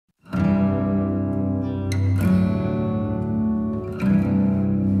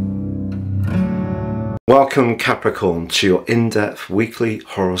Welcome Capricorn to your in-depth weekly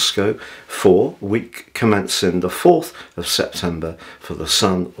horoscope for week commencing the 4th of September for the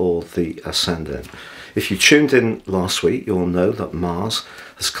Sun or the Ascendant. If you tuned in last week, you'll know that Mars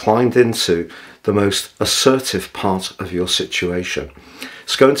has climbed into the most assertive part of your situation.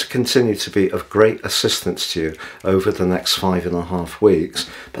 It's going to continue to be of great assistance to you over the next 5.5 weeks,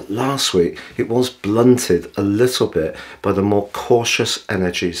 but last week it was blunted a little bit by the more cautious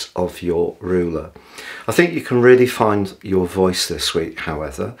energies of your ruler. I think you can really find your voice this week,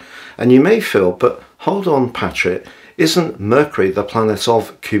 however, and you may feel, but hold on Patrick, isn't Mercury the planet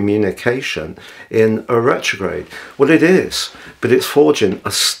of communication in a retrograde? Well, it is, but it's forging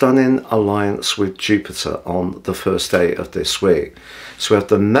a stunning alliance with Jupiter on the first day of this week. So we have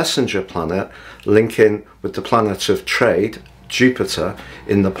the messenger planet linking with the planet of trade, Jupiter,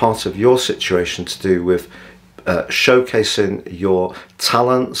 in the part of your situation to do with showcasing your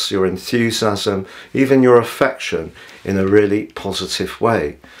talents, your enthusiasm, even your affection in a really positive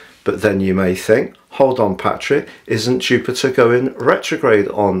way. But then you may think, hold on Patrick, isn't Jupiter going retrograde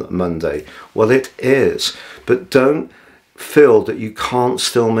on Monday? Well, it is, but don't feel that you can't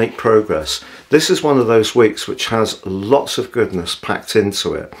still make progress. This is one of those weeks which has lots of goodness packed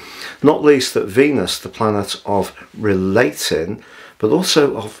into it, not least that Venus, the planet of relating, but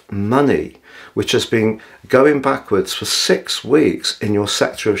also of money, which has been going backwards for 6 weeks in your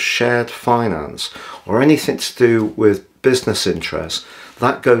sector of shared finance or anything to do with business interests,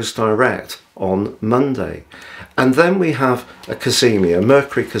 that goes direct on Monday. And then we have a Cazimia,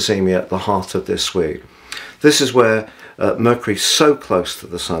 Mercury Cazimia at the heart of this week. This is where Mercury is so close to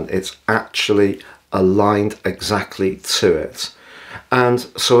the Sun, it's actually aligned exactly to it. And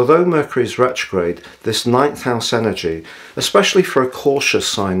so although Mercury is retrograde, this 9th house energy, especially for a cautious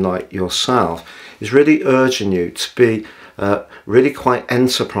sign like yourself, is really urging you to be really quite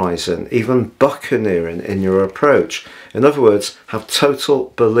enterprising, even buccaneering in your approach. In other words, have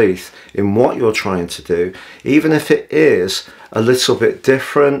total belief in what you're trying to do, even if it is a little bit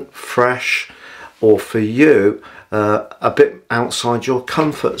different, fresh, or for you, a bit outside your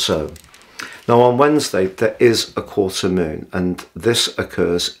comfort zone. Now on Wednesday there is a quarter moon, and this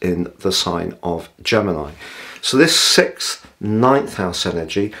occurs in the sign of Gemini. So this 6th, 9th house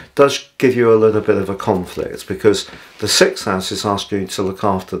energy does give you a little bit of a conflict, because the 6th house is asking you to look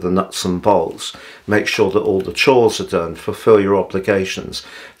after the nuts and bolts, make sure that all the chores are done, fulfill your obligations.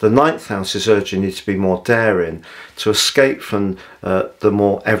 The 9th house is urging you to be more daring, to escape from the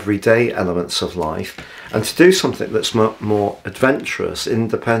more everyday elements of life, and to do something that's more adventurous,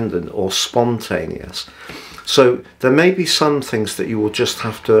 independent or spontaneous. So there may be some things that you will just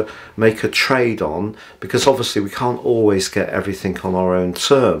have to make a trade on, because obviously we can't always get everything on our own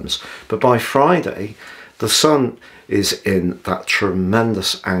terms. But by Friday, the Sun is in that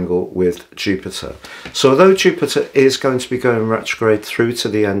tremendous angle with Jupiter. So although Jupiter is going to be going retrograde through to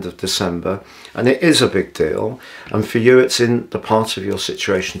the end of December, and it is a big deal, and for you it's in the part of your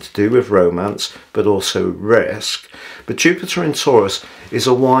situation to do with romance, but also risk. But Jupiter in Taurus is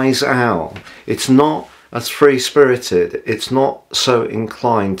a wise owl. It's not as free-spirited, it's not so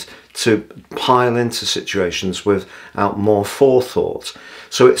inclined to pile into situations without more forethought.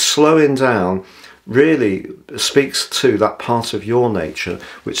 So it's slowing down really speaks to that part of your nature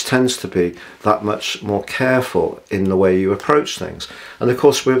which tends to be that much more careful in the way you approach things. And of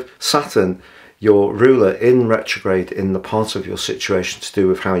course with Saturn, your ruler, in retrograde in the part of your situation to do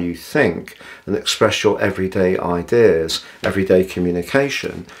with how you think and express your everyday ideas, everyday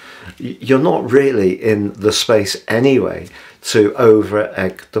communication, you're not really in the space anyway to over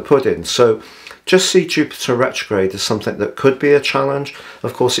egg the pudding. So just see Jupiter retrograde as something that could be a challenge.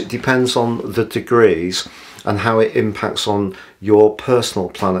 Of course it depends on the degrees and how it impacts on your personal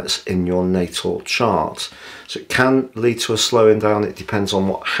planets in your natal chart. So it can lead to a slowing down. It depends on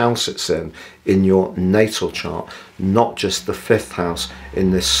what house it's in your natal chart, not just the 5th house in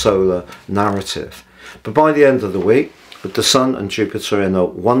this solar narrative. But by the end of the week, with the Sun and Jupiter in a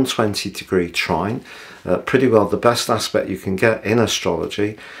 120-degree trine, pretty well the best aspect you can get in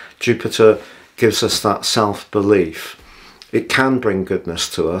astrology, Jupiter gives us that self-belief. It can bring goodness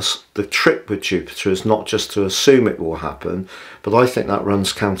to us. The trick with Jupiter is not just to assume it will happen, but I think that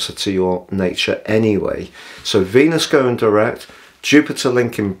runs counter to your nature anyway. So Venus going direct, Jupiter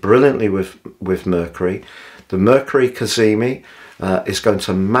linking brilliantly with Mercury. The Mercury Cazimi is going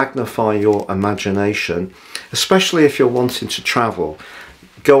to magnify your imagination, especially if you're wanting to travel.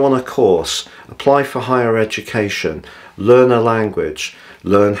 Go on a course, apply for higher education, learn a language,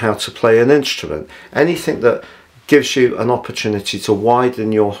 learn how to play an instrument. Anything that gives you an opportunity to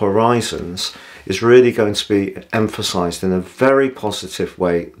widen your horizons is really going to be emphasized in a very positive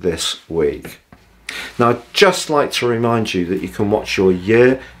way this week. Now, I'd just like to remind you that you can watch your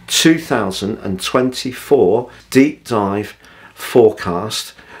year 2024 deep dive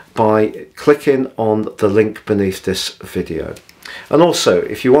forecast by clicking on the link beneath this video. And also,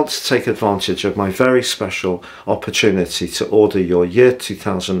 if you want to take advantage of my very special opportunity to order your year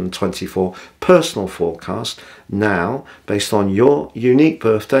 2024 personal forecast now, based on your unique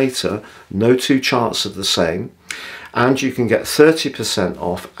birth data, no two charts are the same, and you can get 30%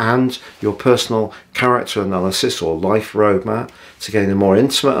 off and your personal character analysis or life roadmap to gain a more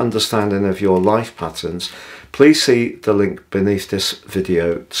intimate understanding of your life patterns, please see the link beneath this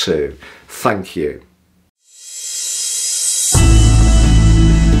video too. Thank you.